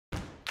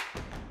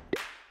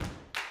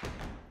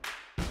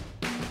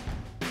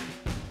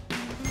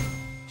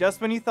Just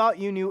when you thought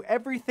you knew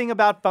everything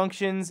about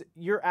functions,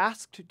 you're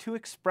asked to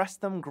express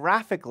them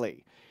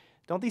graphically.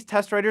 Don't these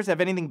test writers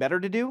have anything better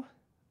to do?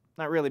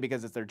 Not really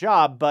because it's their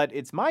job, but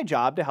it's my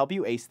job to help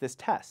you ace this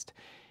test.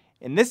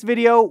 In this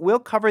video, we'll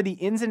cover the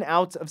ins and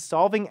outs of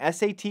solving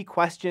SAT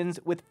questions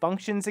with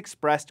functions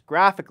expressed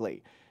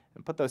graphically,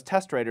 and put those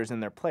test writers in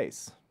their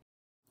place.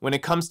 When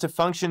it comes to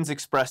functions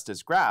expressed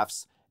as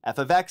graphs, f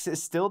of x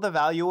is still the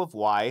value of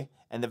y,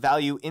 and the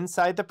value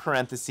inside the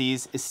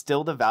parentheses is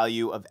still the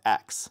value of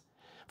x.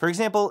 For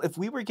example, if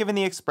we were given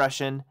the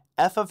expression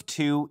f of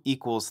 2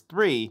 equals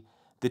 3,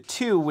 the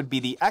 2 would be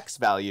the x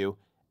value,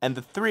 and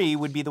the 3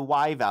 would be the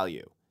y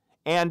value.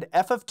 And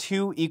f of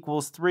 2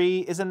 equals 3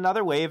 is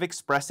another way of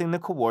expressing the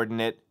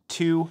coordinate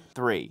 2,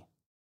 3.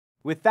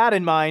 With that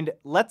in mind,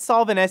 let's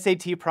solve an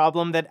SAT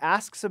problem that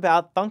asks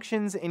about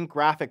functions in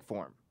graphic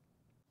form.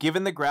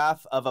 Given the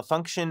graph of a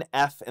function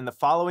f in the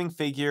following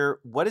figure,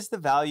 what is the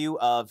value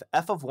of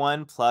f of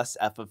 1 plus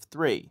f of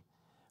 3?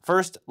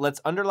 First,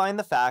 let's underline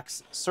the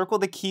facts, circle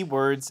the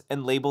keywords,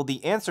 and label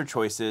the answer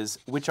choices,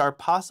 which are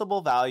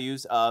possible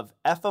values of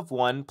f of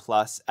 1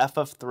 plus f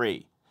of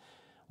 3.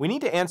 We need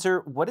to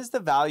answer what is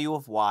the value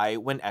of y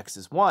when x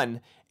is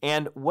 1,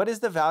 and what is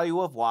the value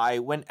of y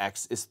when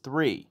x is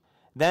 3.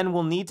 Then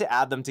we'll need to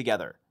add them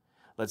together.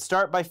 Let's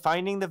start by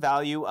finding the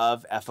value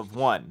of f of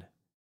 1.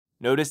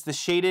 Notice the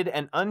shaded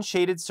and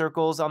unshaded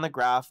circles on the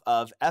graph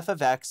of f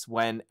of x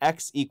when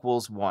x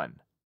equals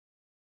 1.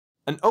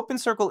 An open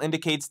circle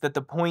indicates that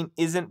the point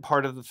isn't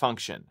part of the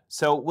function,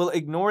 so we'll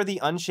ignore the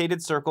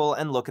unshaded circle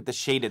and look at the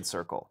shaded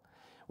circle.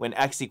 When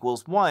x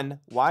equals 1,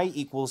 y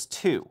equals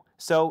 2,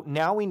 so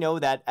now we know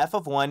that f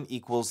of 1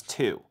 equals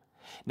 2.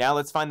 Now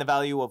let's find the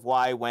value of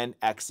y when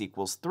x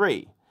equals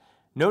 3.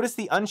 Notice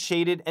the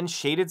unshaded and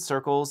shaded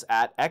circles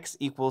at x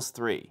equals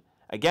 3.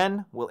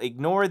 Again, we'll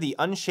ignore the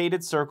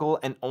unshaded circle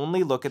and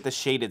only look at the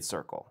shaded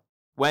circle.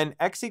 When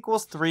x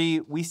equals 3,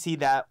 we see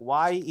that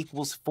y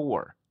equals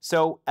 4.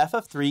 So f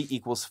of 3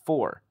 equals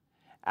 4.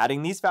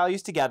 Adding these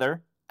values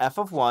together, f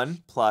of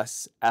 1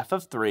 plus f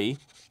of 3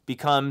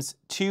 becomes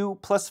 2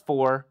 plus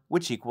 4,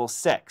 which equals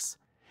 6.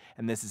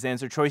 And this is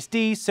answer choice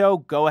D, so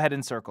go ahead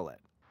and circle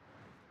it.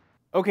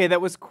 Okay,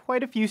 that was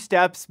quite a few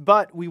steps,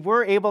 but we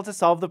were able to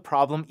solve the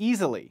problem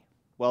easily.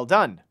 Well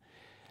done.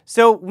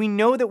 So we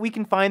know that we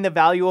can find the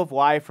value of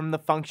y from the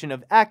function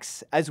of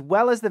x, as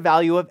well as the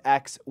value of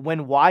x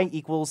when y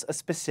equals a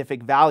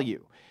specific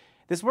value.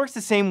 This works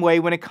the same way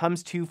when it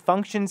comes to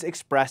functions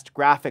expressed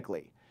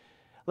graphically.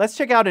 Let's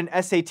check out an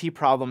SAT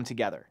problem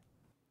together.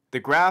 The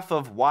graph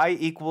of y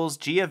equals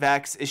g of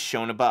x is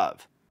shown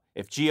above.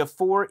 If g of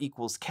 4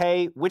 equals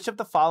k, which of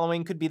the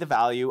following could be the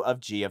value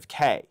of g of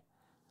k?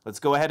 Let's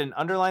go ahead and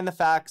underline the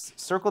facts,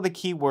 circle the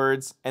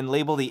keywords, and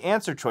label the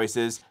answer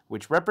choices,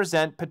 which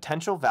represent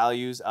potential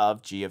values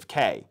of g of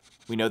k.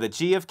 We know that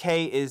g of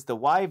k is the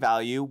y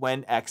value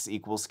when x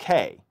equals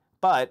k.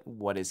 But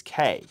what is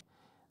k?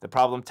 The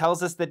problem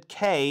tells us that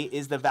k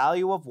is the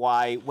value of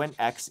y when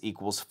x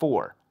equals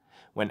 4.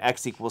 When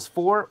x equals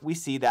 4, we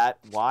see that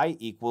y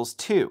equals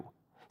 2.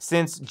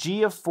 Since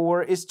g of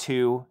 4 is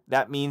 2,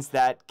 that means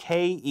that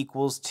k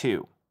equals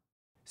 2.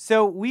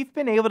 So we've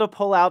been able to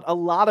pull out a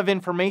lot of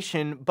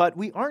information, but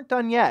we aren't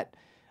done yet.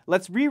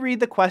 Let's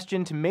reread the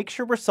question to make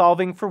sure we're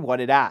solving for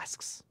what it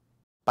asks.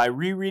 By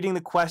rereading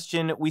the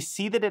question, we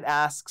see that it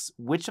asks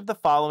which of the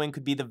following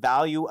could be the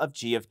value of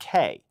g of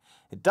k.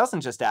 It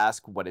doesn't just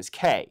ask what is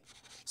k.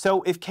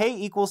 So if k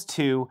equals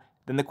 2,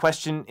 then the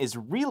question is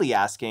really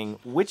asking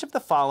which of the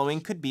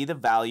following could be the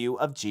value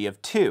of g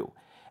of 2.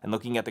 And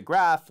looking at the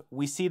graph,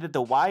 we see that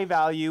the y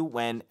value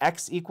when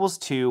x equals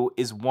 2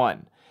 is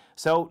 1.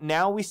 So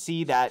now we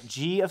see that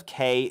g of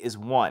k is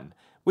 1,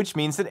 which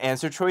means that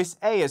answer choice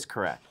A is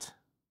correct.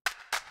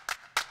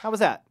 How was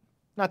that?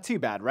 Not too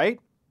bad, right?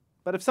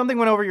 But if something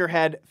went over your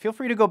head, feel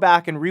free to go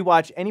back and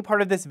rewatch any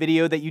part of this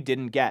video that you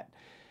didn't get.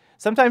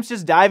 Sometimes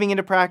just diving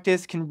into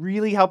practice can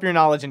really help your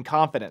knowledge and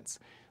confidence.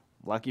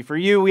 Lucky for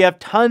you, we have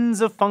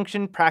tons of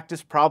function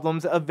practice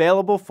problems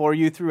available for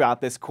you throughout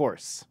this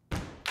course.